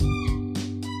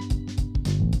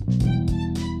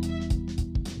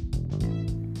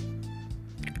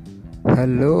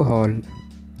Hello, all.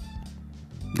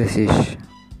 This is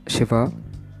Shiva,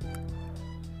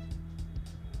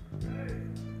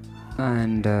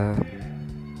 and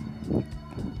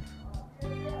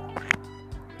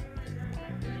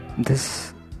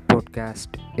this podcast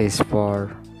is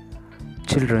for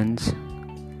children's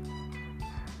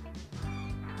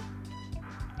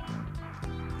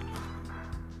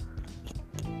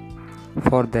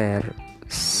for their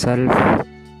self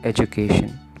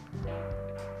education.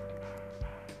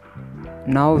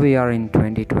 Now we are in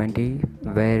 2020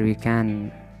 where we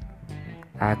can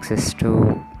access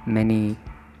to many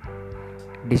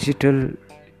digital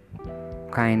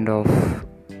kind of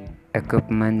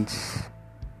equipments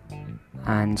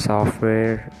and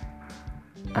software,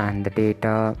 and the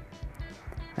data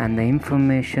and the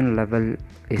information level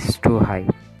is too high.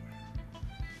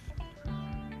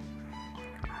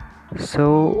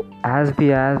 So as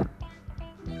we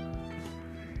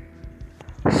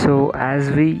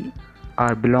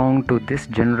are belong to this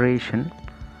generation,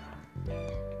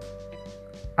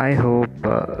 I hope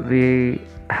we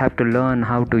have to learn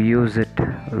how to use it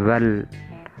well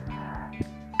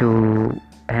to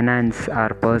enhance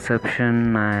our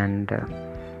perception and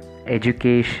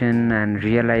education and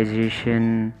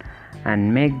realization,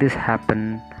 and make this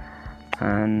happen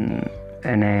and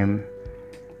in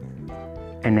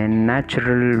a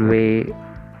natural way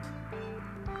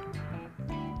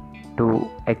to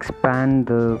expand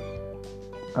the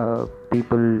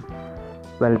people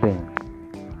well-being.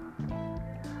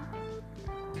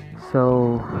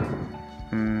 So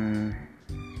the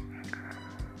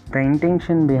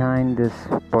intention behind this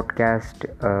podcast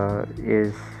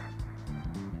is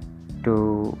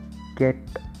to get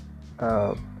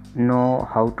know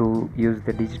how to use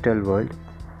the digital world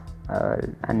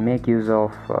and make use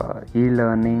of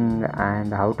e-learning,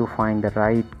 and how to find the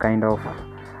right kind of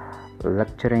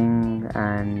lecturing,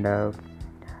 and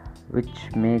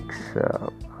which makes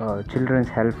children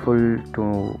helpful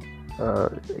to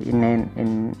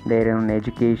in their own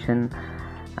education,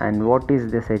 and what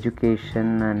is this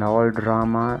education and all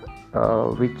drama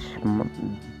which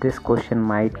this question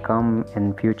might come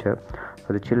in future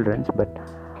for the children. But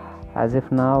as if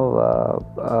now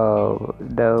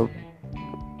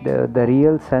the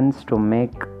real sense to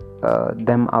make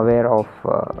them aware of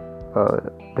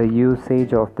the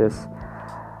usage of this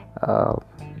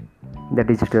the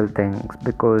digital things,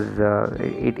 because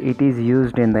it is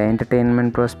used in the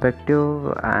entertainment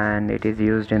perspective, and it is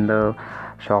used in the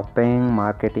shopping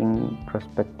marketing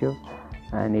perspective,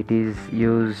 and it is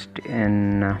used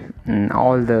in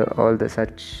all the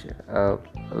such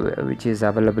which is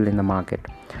available in the market.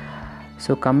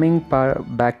 So coming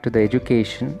back to the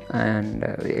education, and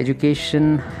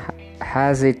education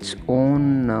has its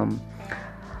own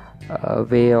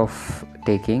way of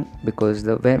taking, because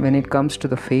when it comes to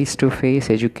the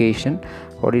face-to-face education,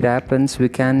 what it happens, we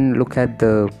can look at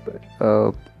the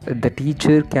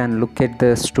teacher can look at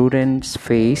the student's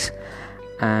face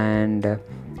and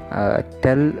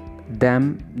tell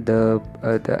them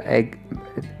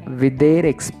with their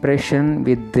expression,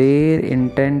 with their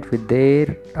intent, with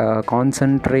their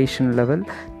concentration level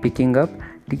picking up,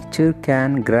 teacher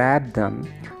can grab them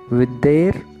with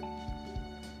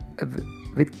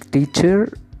teacher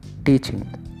teaching.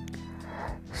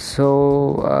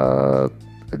 So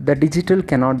the digital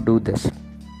cannot do this,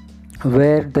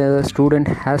 where the student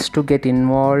has to get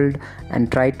involved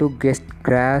and try to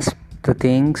grasp the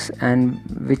things, and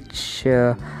which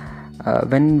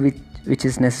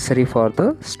is necessary for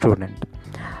the student.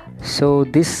 So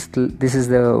this is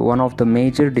the one of the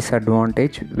major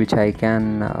disadvantage which I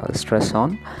can stress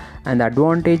on. And the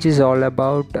advantage is all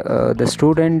about the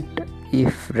student,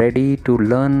 if ready to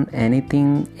learn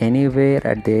anything anywhere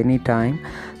at any time,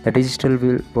 the digital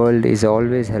world is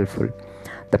always helpful.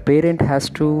 The parent has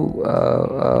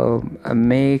to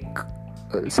make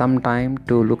some time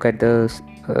to look at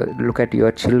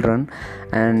your children,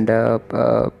 and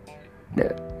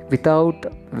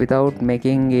without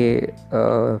making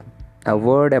a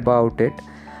word about it,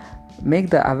 make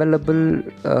the available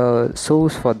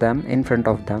source for them in front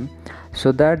of them,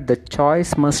 so that the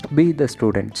choice must be the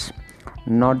students,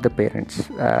 not the parents,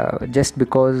 just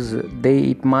because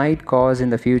it might cause in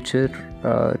the future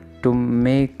to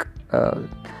make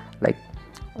like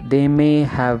they may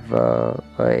have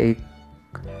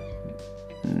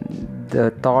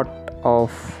the thought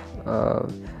of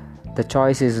the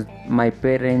choice is my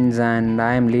parents and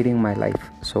I am leading my life.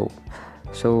 So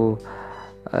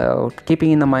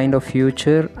keeping in the mind of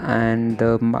future and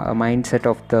the mindset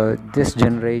of this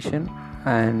generation,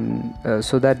 and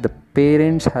so that the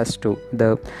parents has to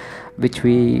which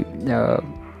we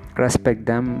respect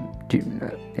them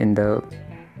in the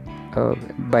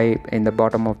by in the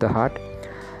bottom of the heart.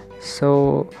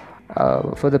 So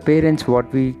for the parents,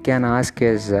 what we can ask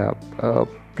is,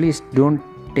 please don't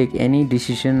take any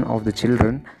decision of the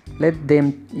children. Let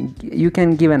them, you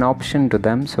can give an option to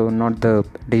them, so not the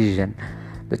decision.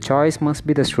 The choice must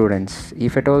be the students.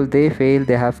 If at all they fail,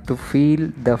 they have to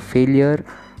feel the failure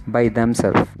by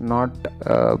themselves, not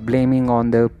blaming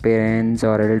on the parents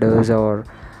or elders or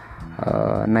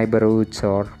neighborhoods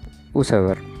or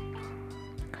whosoever.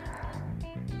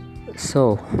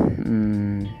 So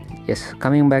yes,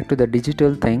 coming back to the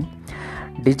digital thing.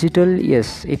 Digital,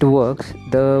 yes, it works.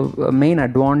 The main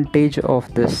advantage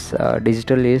of this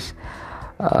digital is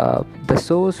the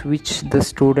source which the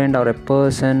student or a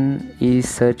person is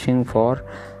searching for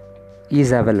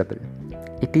is available.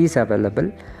 It is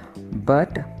available,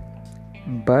 but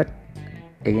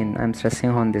again I'm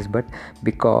stressing on this but,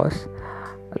 because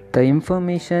the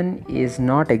information is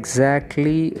not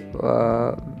exactly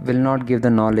will not give the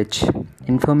knowledge.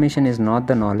 Information is not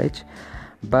the knowledge,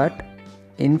 but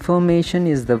information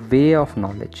is the way of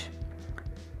knowledge.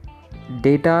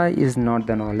 Data is not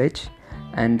the knowledge,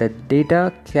 and the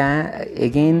data can,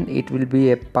 again, it will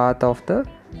be a path of the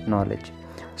knowledge.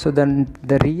 So then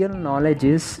the real knowledge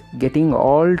is getting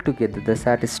all together, the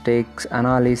statistics,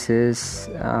 analysis,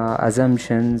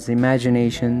 assumptions,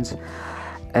 imaginations,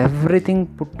 everything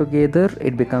put together,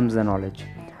 it becomes the knowledge.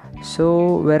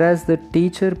 So whereas the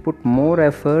teacher put more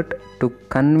effort to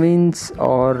convince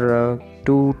or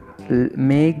to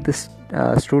make the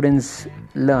students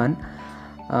learn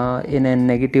in a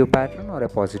negative pattern or a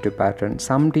positive pattern.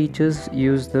 Some teachers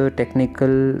use the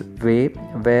technical way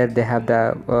where they have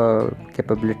the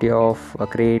capability of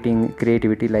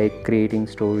creativity, like creating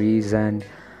stories and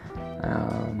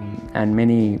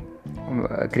many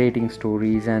creating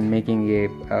stories and making a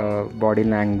body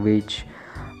language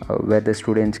where the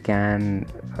students can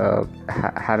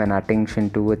have an attention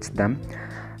towards them.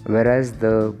 Whereas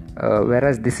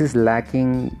this is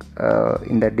lacking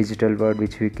in the digital world,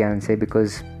 which we can say,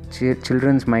 because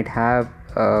children might have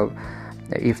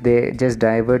if they just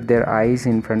divert their eyes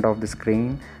in front of the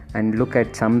screen and look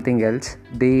at something else,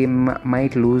 they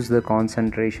might lose the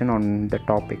concentration on the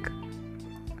topic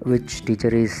which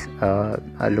teacher is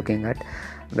looking at.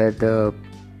 Where the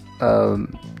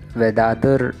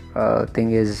other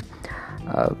thing is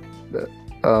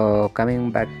coming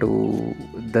back to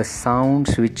the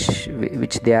sounds which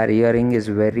they are hearing is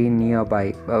very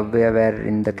nearby, where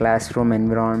in the classroom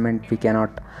environment we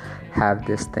cannot have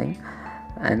this thing,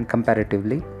 and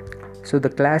comparatively, so the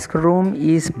classroom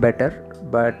is better.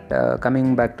 But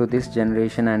coming back to this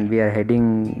generation, and we are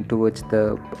heading towards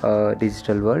the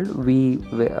digital world, we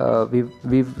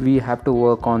have to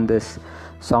work on this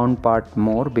sound part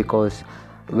more, because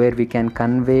where we can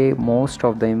convey most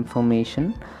of the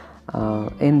information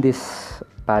in this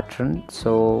pattern.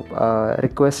 So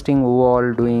requesting who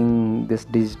all doing this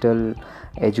digital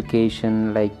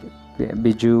education, like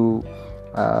Biju,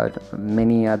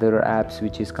 many other apps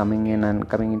which is coming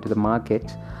into the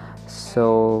market.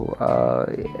 So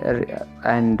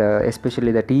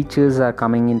especially the teachers are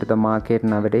coming into the market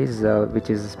nowadays, which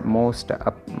is most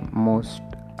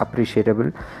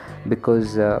appreciable,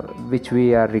 because which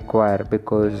we are required,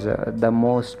 because the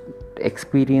most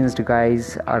experienced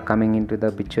guys are coming into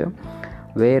the picture,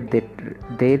 where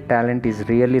their talent is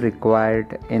really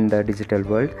required in the digital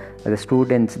world.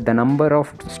 The number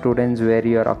of students where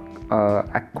you are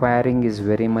acquiring is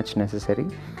very much necessary.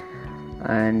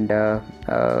 And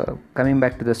coming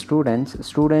back to the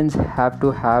students have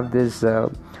to have this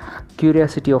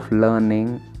curiosity of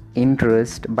learning,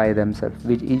 interest by themselves,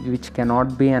 which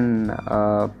cannot be an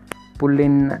pull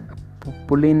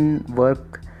in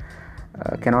work,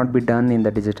 cannot be done in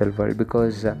the digital world.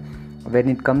 Because when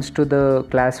it comes to the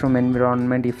classroom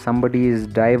environment, if somebody is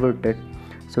diverted,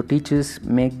 so teachers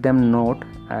make them note.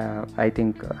 I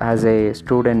think as a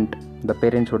student, the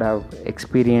parents would have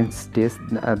experienced this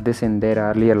in their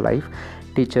earlier life.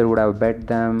 Teacher would have begged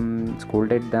them,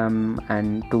 scolded them,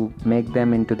 and to make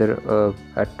them into the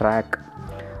a track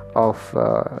of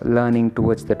learning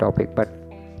towards the topic. But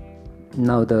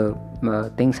now the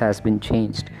things has been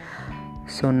changed.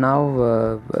 So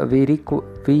now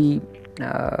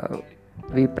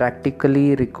we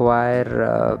practically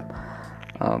require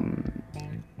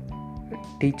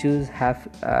teachers have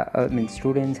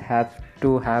students have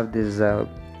to have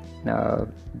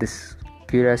this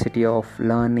curiosity of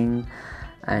learning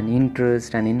and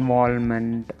interest and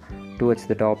involvement towards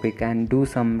the topic, and do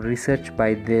some research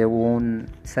by their own.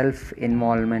 Self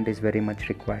involvement is very much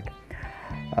required.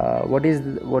 How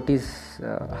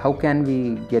can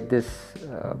we get this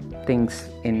things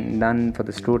done for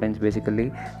the students?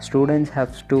 Basically, students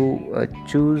have to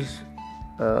choose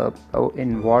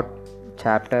in what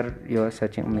chapter you are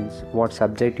searching, means what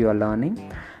subject you are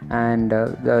learning, and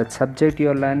the subject you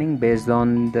are learning based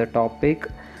on the topic,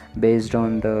 based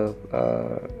on the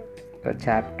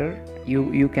chapter.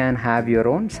 You can have your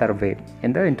own survey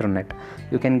in the internet.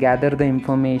 You can gather the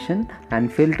information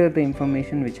and filter the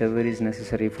information whichever is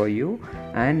necessary for you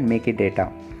and make it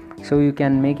data. So you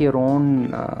can make your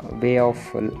own way of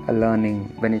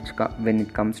learning when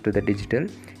it comes to the digital.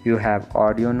 You have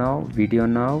audio now, video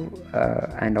now,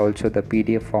 and also the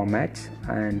PDF formats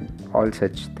and all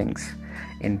such things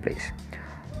in place.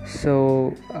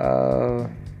 So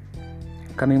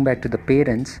coming back to the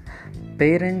parents,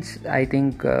 I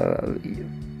think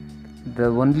the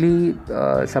only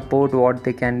support what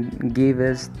they can give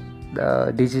is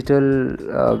the digital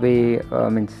way,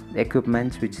 means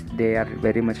equipments which they are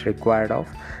very much required of,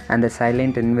 and the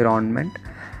silent environment.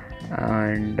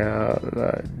 And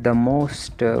the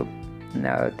most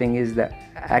thing is the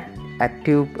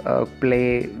active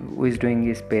play who is doing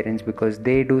is parents, because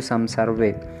they do some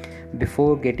survey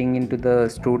before getting into the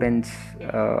students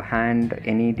hand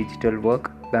any digital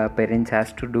work. Parents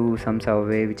has to do some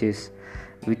survey which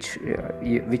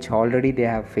already they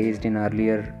have faced in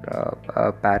earlier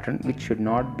pattern, which should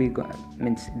not be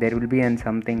means there will be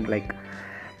something like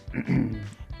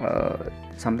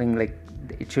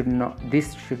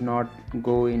this should not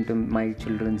go into my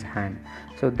children's hand.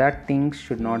 So that things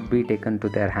should not be taken to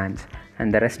their hands,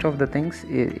 and the rest of the things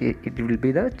it will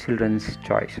be the children's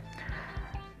choice.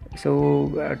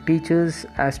 So teachers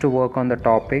has to work on the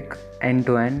topic end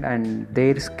to end, and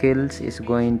their skills is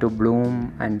going to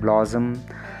bloom and blossom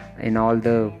in all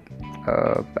the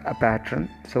pattern.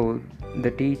 So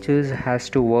the teachers has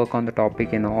to work on the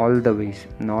topic in all the ways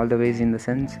in the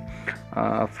sense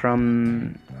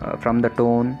from the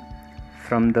tone,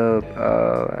 from the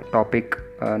topic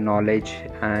knowledge,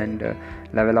 and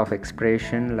level of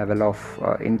expression, level of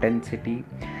intensity,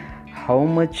 how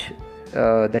much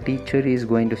the teacher is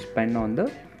going to spend on the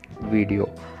video,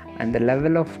 and the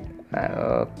level of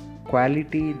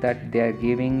quality that they are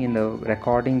giving in the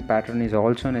recording pattern is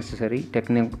also necessary.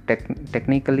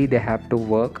 Technically they have to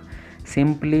work.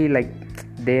 Simply like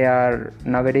they are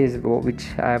nowadays, which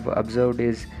I have observed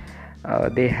is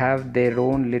they have their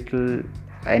own little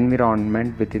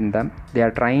environment within them. They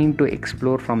are trying to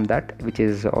explore from that, which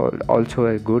is also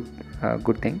a good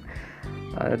thing.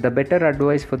 The better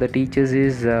advice for the teachers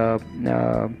is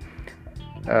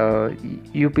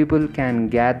you people can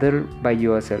gather by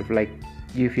yourself. Like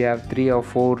if you have 3 or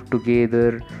 4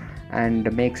 together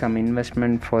and make some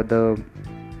investment for the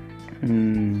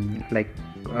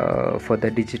for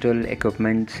the digital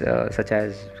equipments such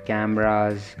as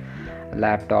cameras,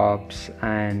 laptops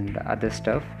and other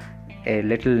stuff, a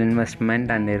little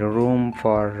investment and a room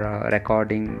for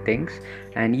recording things,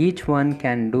 and each one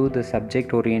can do the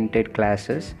subject oriented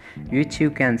classes which you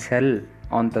can sell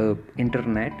on the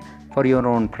internet for your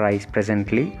own price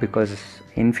presently, because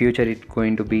in future it's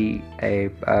going to be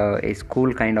a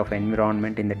school kind of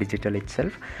environment in the digital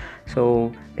itself.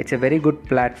 So it's a very good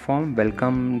platform.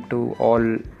 Welcome to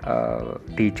all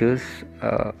teachers.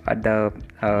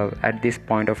 At this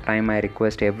point of time I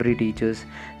request every teachers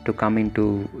to come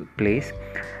into place,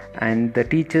 and the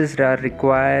teachers are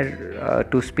required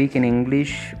to speak in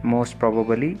English most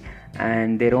probably,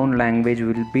 and their own language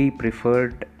will be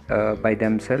preferred by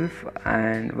themselves.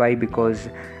 And why? Because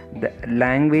the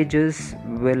languages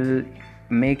will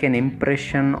make an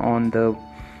impression on the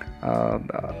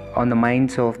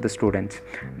minds of the students,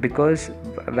 because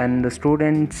when the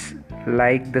students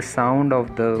like the sound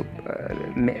of the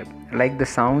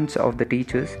sounds of the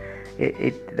teachers,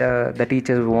 the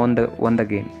teachers won the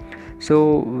game.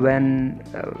 So when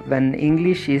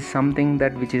English is something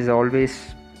that which is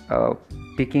always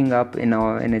picking up in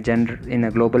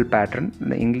a global pattern,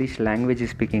 the English language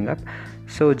is picking up.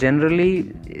 So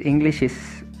generally English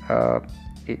is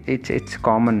it's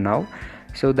common now.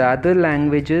 So the other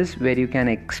languages where you can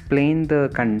explain the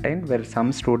content, where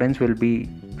some students will be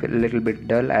a little bit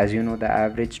dull, as you know the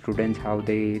average students how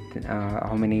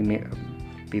many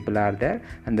people are there,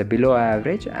 and the below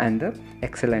average and the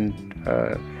excellent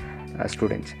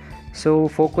students. So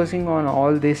focusing on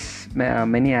all these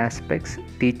many aspects,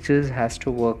 teachers has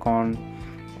to work on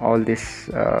all these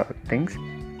things.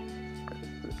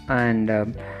 And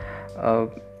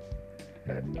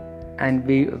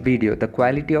video, the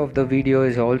quality of the video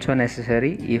is also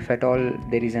necessary. If at all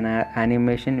there is an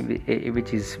animation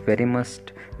which is very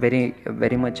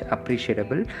much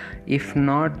appreciable. If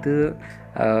not, the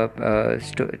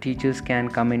teachers can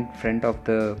come in front of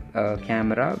the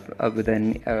camera with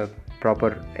a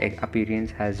proper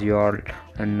appearance, as you all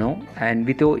know, and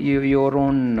with your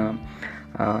own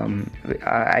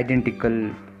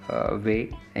identical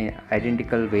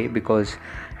way, because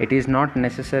it is not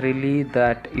necessarily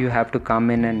that you have to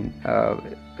come in and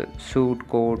suit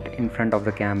coat in front of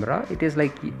the camera. It is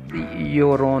like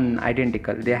your own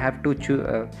identical. They have to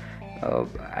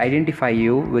identify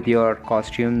you with your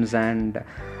costumes and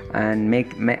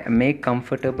make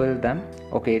comfortable them.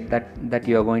 Okay, that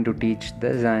you are going to teach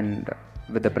this, and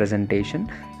with the presentation,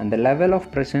 and the level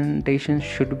of presentation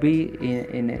should be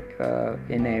in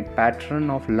a pattern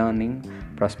of learning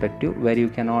perspective, where you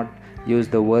cannot use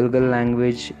the vulgar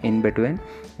language in between,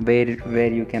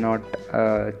 where you cannot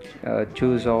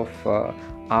choose of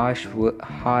harsh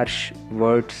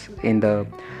words in the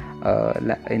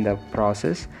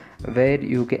process, where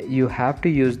you have to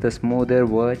use the smoother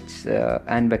words,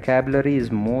 and vocabulary is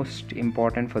most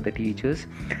important for the teachers.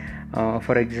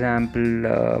 For example,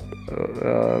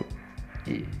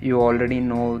 you already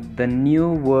know the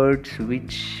new words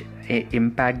which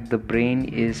impact the brain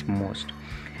is most,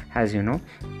 as you know.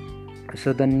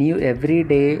 So every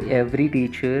day every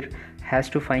teacher has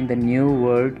to find the new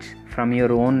words from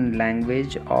your own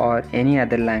language or any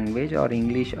other language, or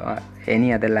English or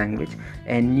any other language.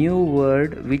 A new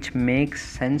word which makes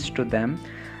sense to them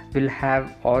will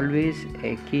have always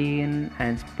a keen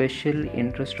and special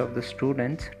interest of the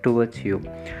students towards you.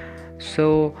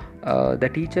 So the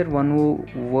teacher, one who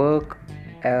work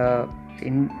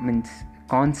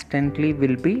constantly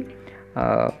will be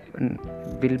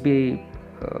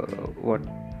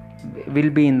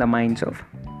in the minds of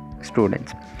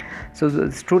students. So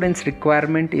the students'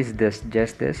 requirement is just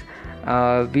this.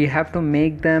 We have to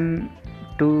make them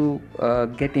to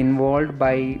get involved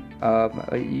by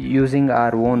using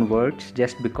our own words,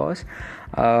 just because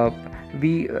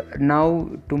we now,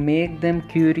 to make them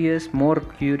more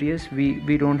curious,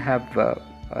 we don't have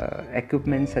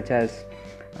equipment such as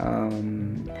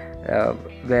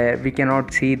where we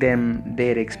cannot see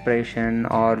their expression,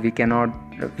 or we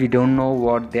don't know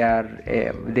what their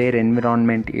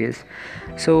environment is.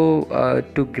 So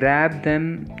to grab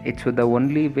them, it's the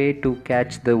only way to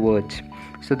catch the words.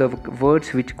 So the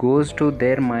words which goes to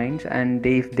their minds, and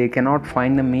if they cannot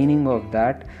find the meaning of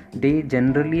that, they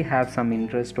generally have some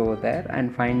interest over there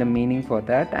and find the meaning for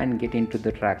that and get into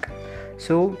the track.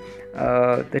 So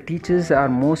the teachers are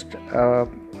most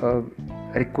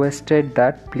requested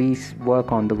that please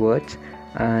work on the words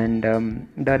and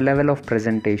the level of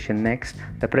presentation. Next,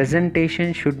 the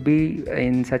presentation should be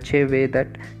in such a way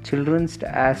that children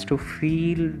has to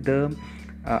feel the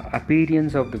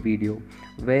appearance of the video,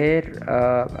 where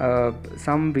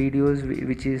some videos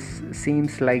which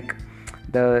seems like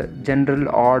the general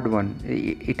odd one,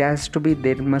 it has to be,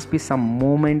 there must be some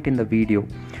movement in the video.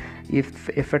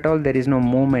 If at all there is no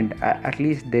movement, at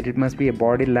least there must be a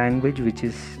body language which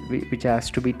has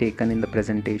to be taken in the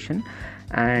presentation.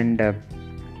 And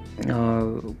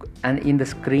in the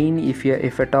screen,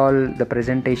 if at all the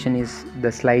presentation is,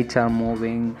 the slides are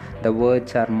moving, the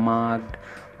words are marked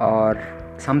or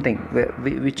something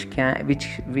which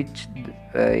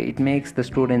it makes the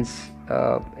students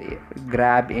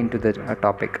grab into the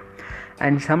topic.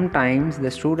 And sometimes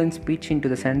the students pitch into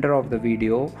the center of the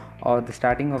video or the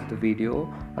starting of the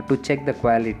video to check the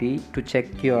quality, to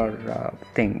check your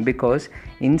thing, because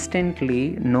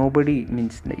instantly nobody,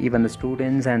 means even the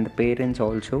students and the parents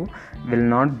also, will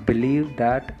not believe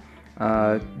that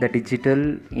the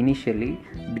digital initially,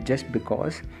 just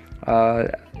because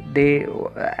they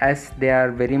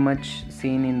are very much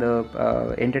seen in the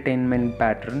entertainment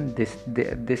pattern.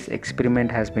 This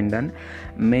experiment has been done.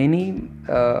 Many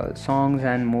songs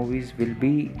and movies will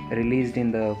be released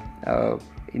in the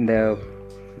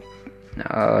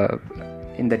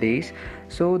days.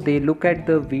 So they look at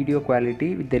the video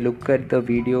quality, they look at the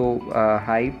video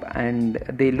hype, and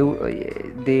they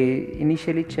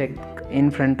initially check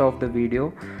in front of the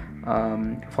video,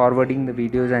 forwarding the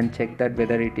videos, and check that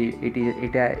whether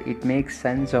it makes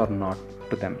sense or not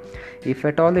to them. If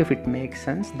it makes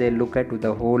sense, they look at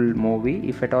the whole movie.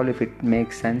 If it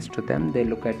makes sense to them, they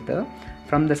look at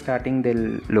from the starting,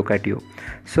 they'll look at you.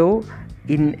 So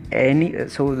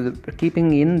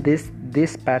keeping in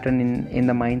this pattern in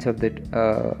the minds of the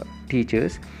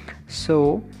teachers,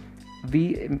 so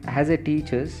we as a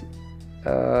teachers,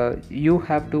 you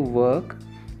have to work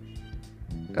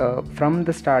from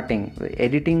the starting. The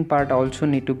editing part also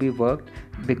need to be worked,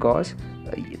 because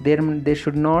there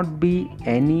should not be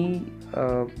any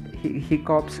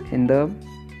hiccups in the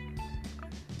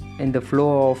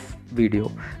flow of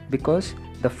video, because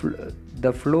the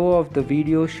flow of the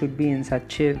video should be in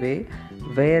such a way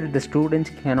where the students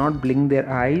cannot blink their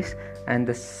eyes, and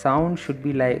the sound should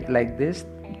be like this.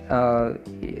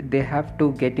 They have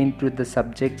to get into the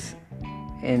subjects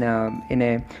in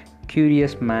a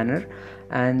curious manner,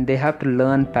 and they have to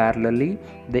learn parallelly.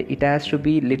 It has to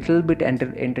be little bit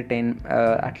entertain,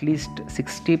 at least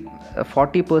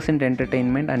 40%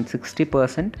 entertainment and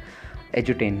 60%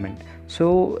 edutainment.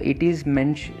 So it is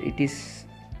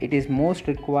most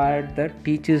required that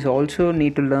teachers also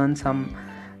need to learn some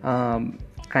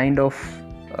kind of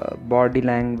body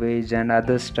language and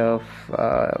other stuff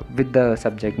with the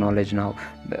subject knowledge. Now,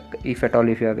 if at all,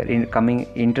 if you are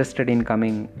interested in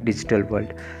coming digital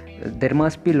world, there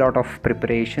must be a lot of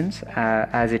preparations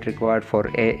as it required for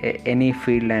any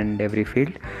field and every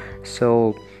field.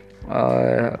 So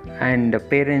and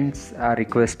parents are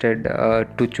requested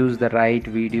to choose the right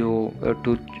video,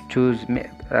 to choose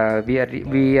we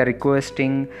are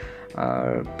requesting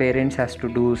parents has to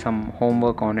do some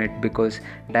homework on it, because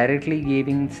directly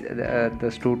giving the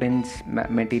students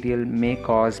material may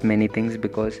cause many things,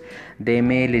 because they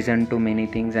may listen to many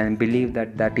things and believe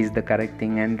that that is the correct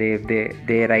thing, and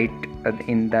they write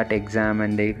in that exam,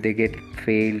 and if they get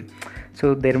failed,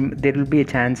 so there will be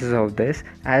chances of this.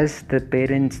 As the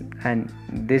parents and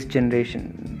this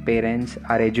generation parents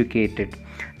are educated,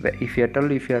 if you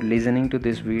are listening to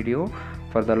this video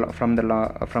from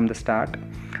the start,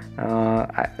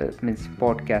 means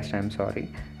podcast, I'm sorry.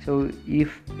 So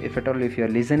if at all, if you are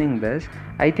listening this,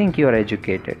 I think you are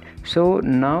educated. So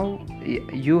now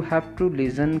you have to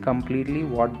listen completely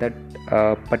what that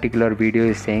particular video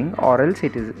is saying, or else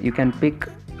you can pick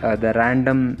the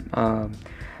random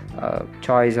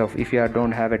choice of, if you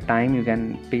don't have a time, you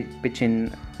can pitch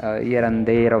in here and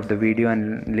there of the video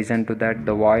and listen to that,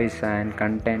 the voice and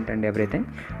content and everything.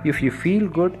 If you feel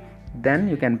good, then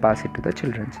you can pass it to the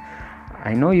children.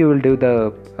 I know you will do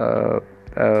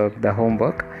the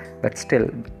homework, but still,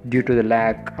 due to the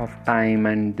lack of time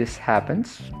and this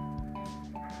happens,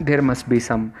 there must be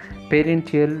some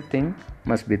parental thing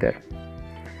must be there.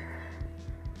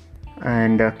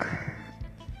 And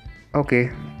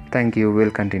okay, thank you,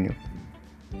 we'll continue.